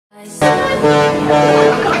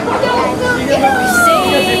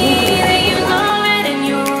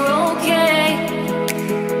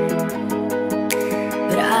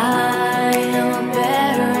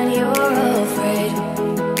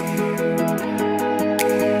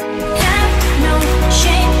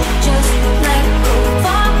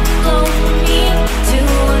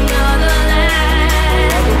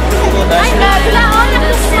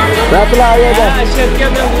Rapla ayada. Aşırtga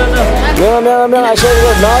men Men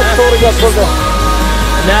aşırtga nat to'g'ri gap bo'ldi.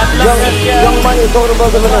 Yo'qmani to'g'ri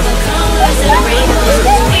bo'ldi buni.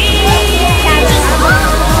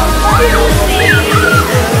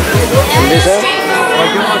 Neyse.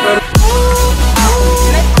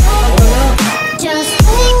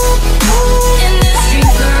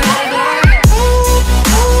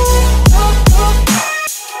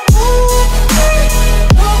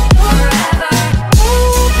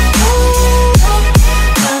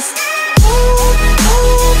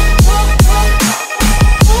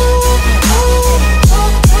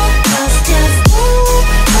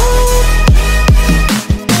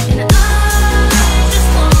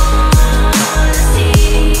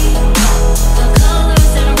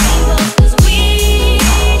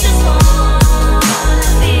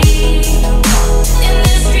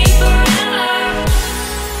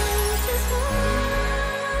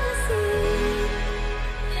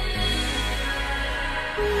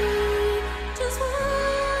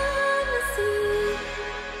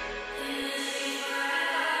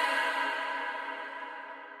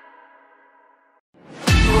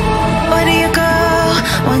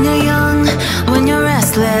 When you're young, when you're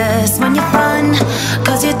restless, when you're fun,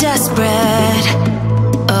 cause you're desperate.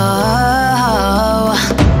 Oh,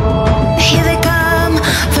 here they come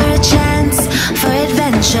for a chance, for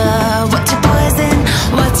adventure. What's your poison?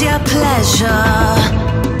 What's your pleasure?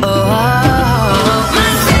 Oh, my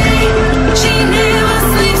city, she never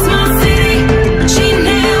sleeps, my city. She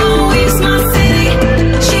never weeps, my city.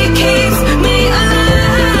 She keeps me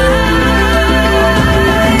alive.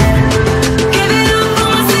 Give it up for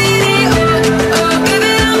my city, oh, oh. Give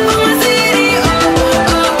it up for my city, oh,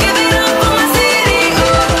 oh. Give it up for my city, oh,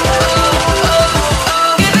 oh, oh,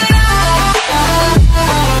 oh. Give it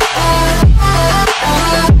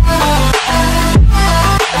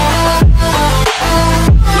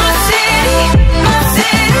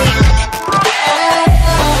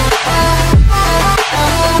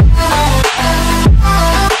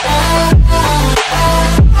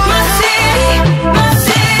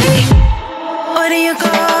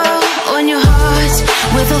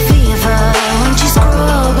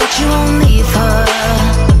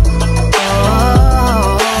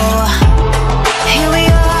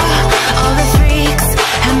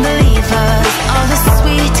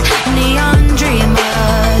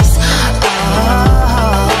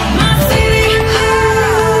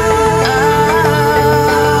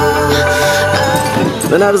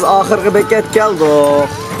Bana biz ahırgı beket geldik.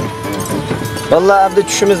 Vallahi evde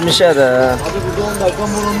düşümüzmüş hadi. Abi burada 10 dakika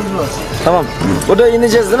molamız var. Tamam. Burada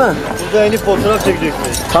ineceğiz değil mi? Burada inip fotoğraf çekecek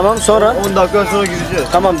miyiz? Tamam sonra? 10 dakika sonra gideceğiz.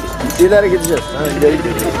 Tamam. İleri gideceğiz. İleri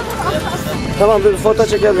gideceğiz. Tamam bir foto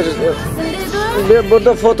çekebiliriz.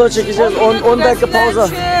 Burada foto çekeceğiz. 10 dakika pauza.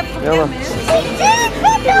 Yalan.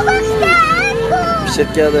 Bir şey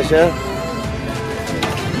arkadaş ha.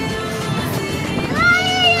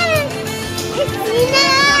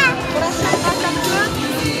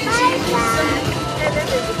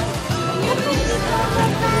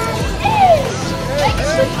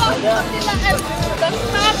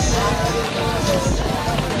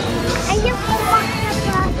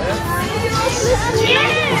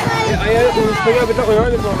 Ayağı konuşmaya bir de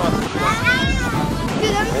koyalım sonra.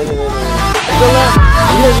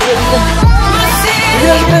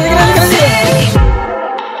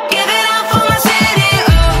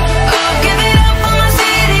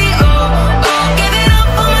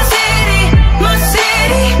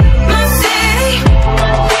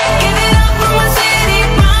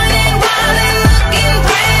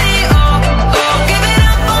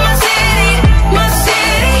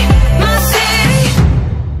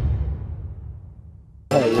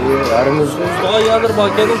 Daha yadır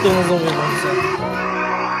bakıyordum domuz olmuyor.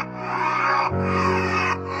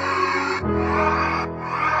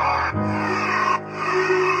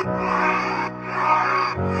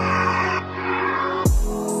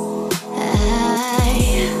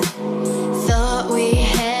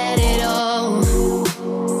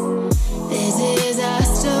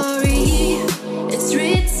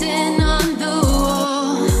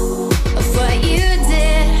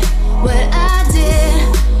 What I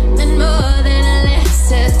did, and more than I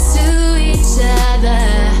listened to each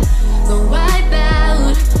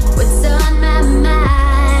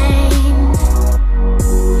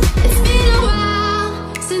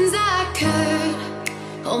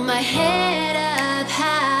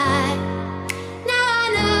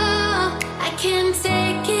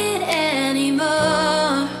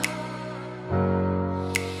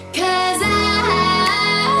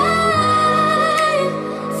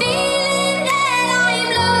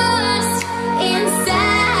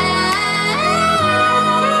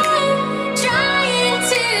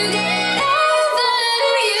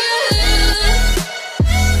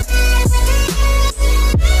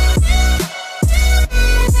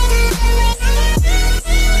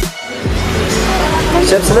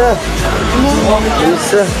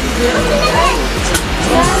İyisi.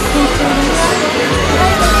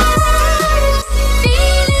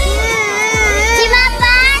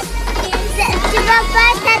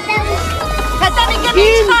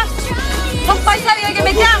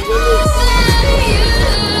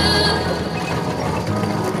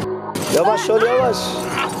 Yavaş ol yavaş.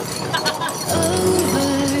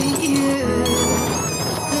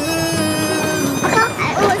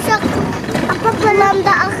 Apa pelamda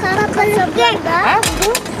akar pelamda?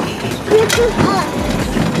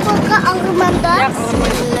 Koka ağrımanda.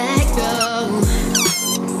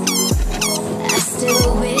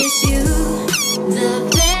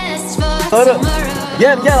 Hadi.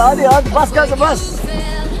 Gel hadi bas gazı bas.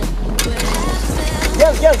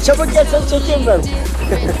 Gel çabuk gel seni çekeyim ben.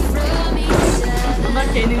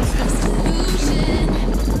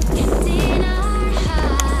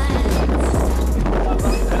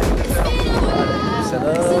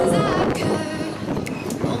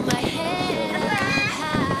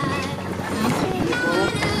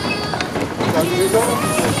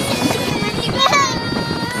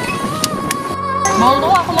 Mau lu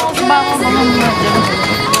aku mau bangun bangun.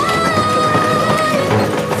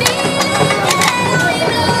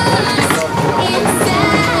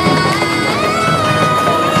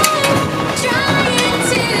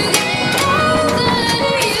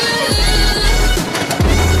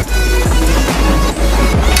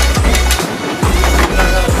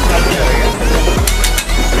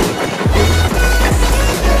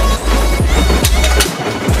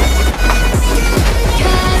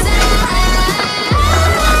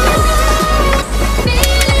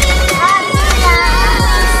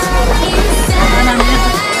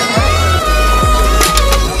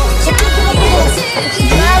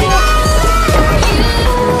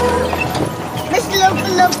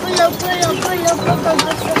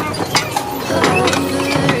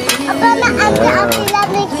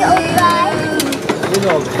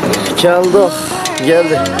 Çaldı.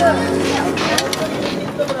 Geldi.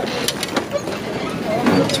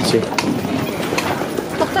 Çiçek.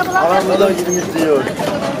 Aramızdan girmiş diyor.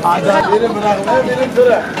 Hadi verin bırakma, verin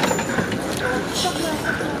tıra.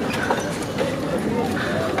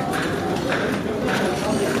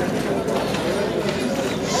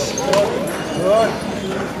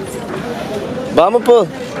 Var mı pul?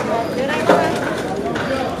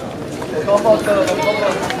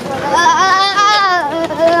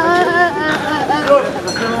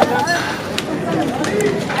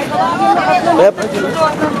 Hep.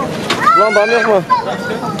 Ulan var mı yok mu?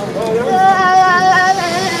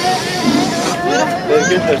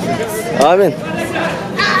 Bereket versin. Amin.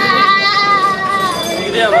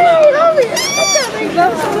 Gidiyor bana.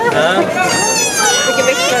 Ha?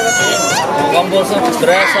 Kan bolsa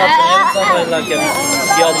birer saat yarım saat oynarken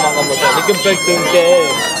bir adım kan bolsa. Lekin pek dönke.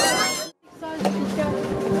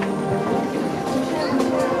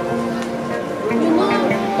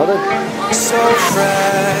 Hadi. So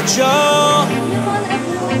fragile,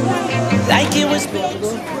 like it was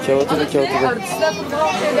Kağıtıda.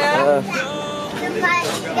 Ha.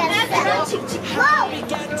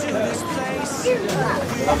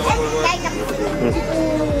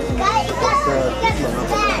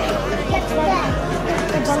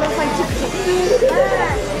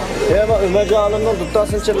 Ya bak Ömerci ağlamdan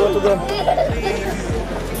tuttasın çekirdeği.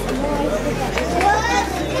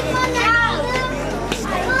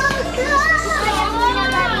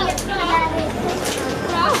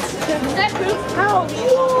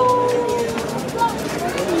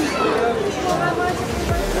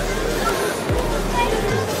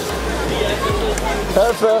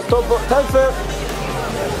 Tevfik, topu, Tevfik.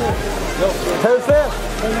 Tevfik.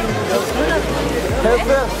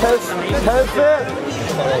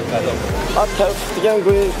 At Tevfik diyen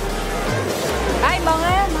koyu. Ay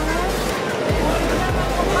bana.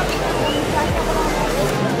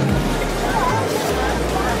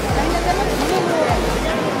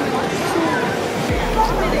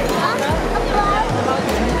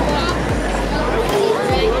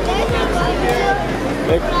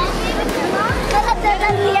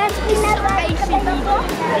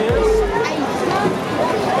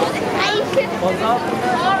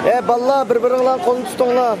 Balla bir-biringlar qo'lni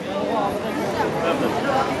tutinglar.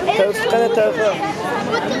 Tevfik qani Tevfik.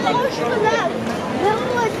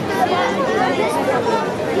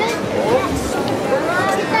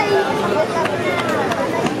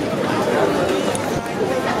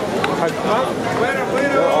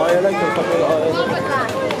 Aileler köpekler aileler.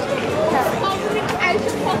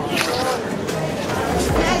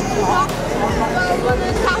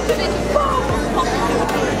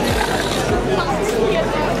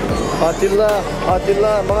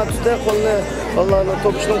 Atilla, bana tüte kolunu. Vallahi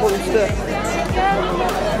topuşun kolunu tüte.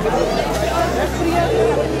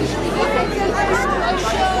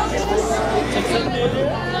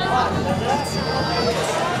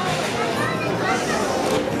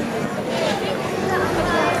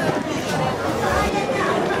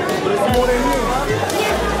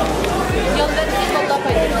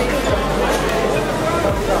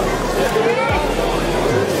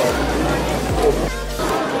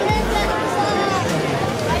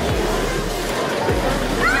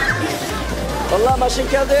 Vallahi maşın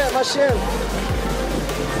geldi, maşın.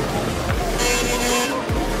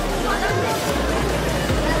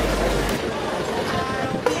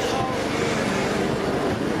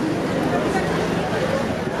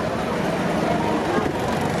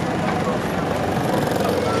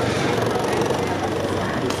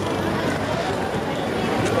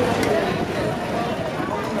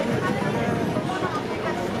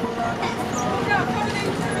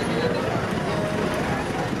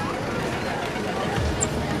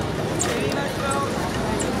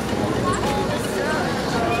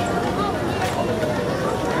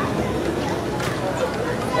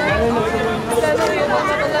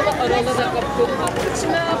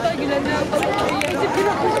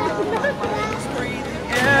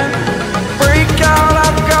 Break out,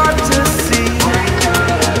 I've got to see.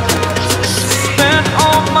 Spent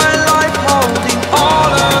all my life holding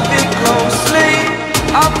all of it closely.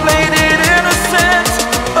 I played it innocent,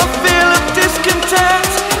 a feel of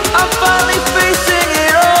discontent. I'm finally facing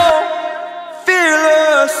it all,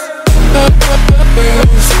 fearless.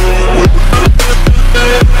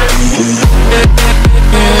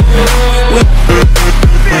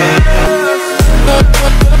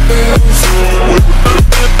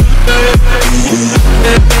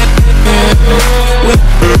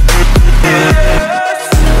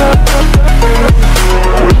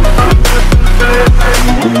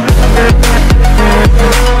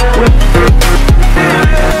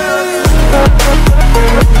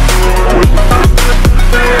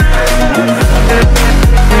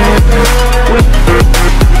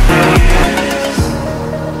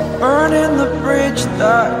 Burning the bridge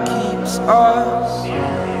that keeps us.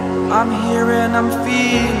 I'm here and I'm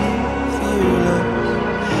feeling fearless.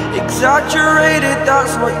 Exaggerated,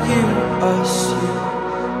 that's what you assume.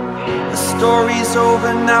 The story's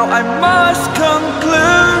over now, I must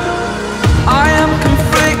conclude. I am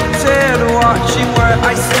conflicted, watching where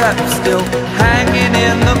I step still, hanging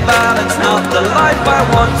in the balance. Not the life I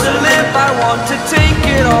want to live, I want to take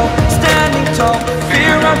it all. Standing tall,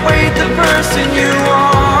 fear outweighed the person you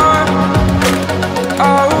are.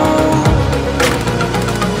 Oh,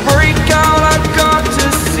 break out, I've got to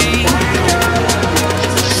see.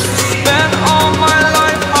 Spent all my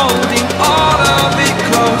life holding all of it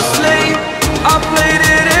closely. I played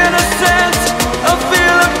it innocent, a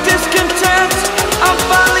feel of discontent. I'm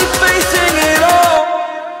finally facing it all,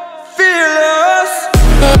 fearless.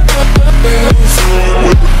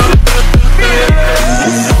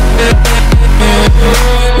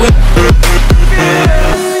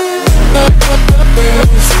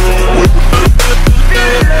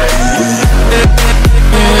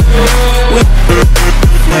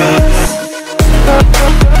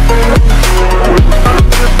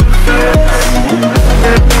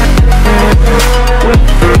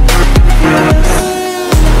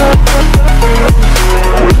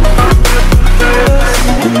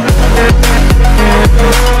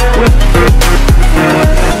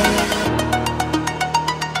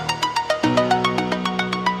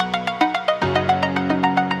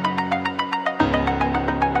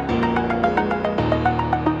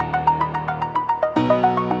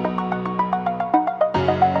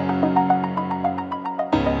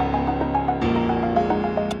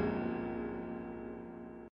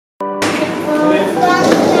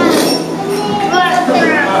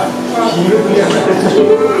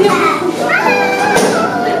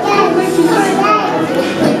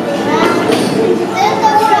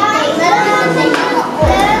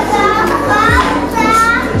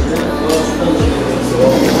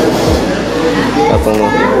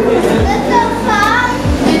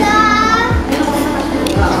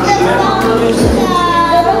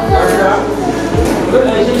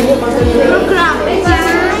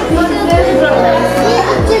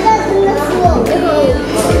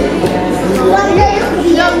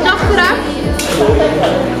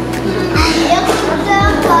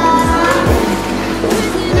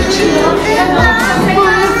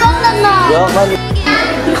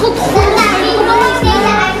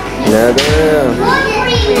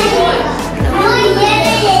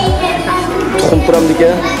 Tupraq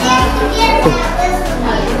dika.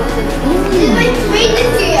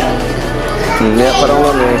 Ne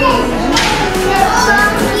qaranglar ne?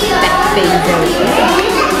 Süper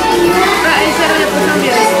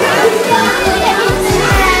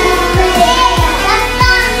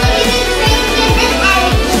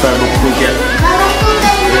bu Phuket.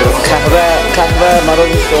 Kahve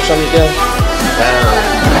marulmuş okşamıyken.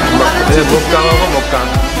 Biz Mokkan ama Mokkan.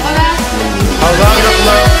 Allah'ım